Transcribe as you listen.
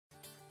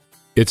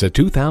It's a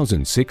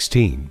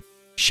 2016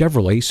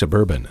 Chevrolet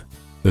Suburban.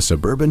 The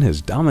Suburban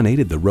has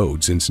dominated the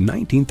road since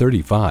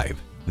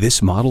 1935.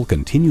 This model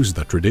continues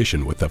the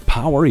tradition with the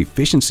power,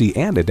 efficiency,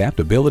 and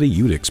adaptability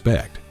you'd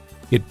expect.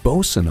 It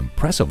boasts an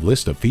impressive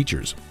list of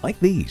features like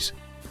these: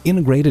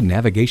 integrated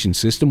navigation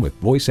system with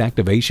voice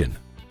activation,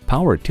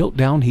 power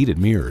tilt-down heated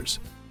mirrors,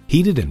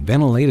 heated and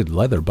ventilated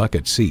leather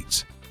bucket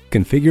seats,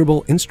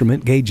 configurable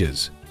instrument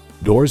gauges,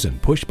 doors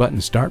and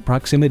push-button start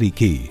proximity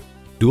key,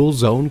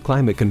 dual-zone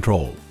climate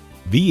control,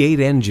 V8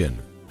 engine,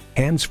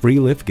 hands-free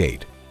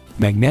liftgate,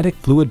 magnetic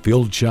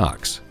fluid-filled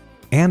shocks,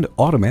 and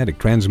automatic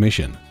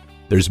transmission.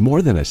 There's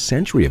more than a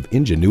century of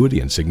ingenuity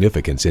and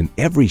significance in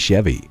every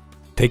Chevy.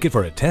 Take it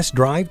for a test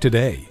drive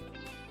today.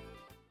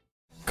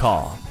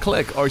 Call,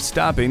 click, or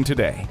stop in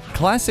today.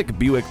 Classic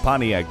Buick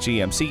Pontiac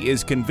GMC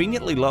is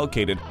conveniently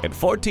located at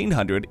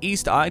 1400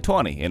 East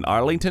I-20 in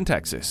Arlington,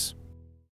 Texas.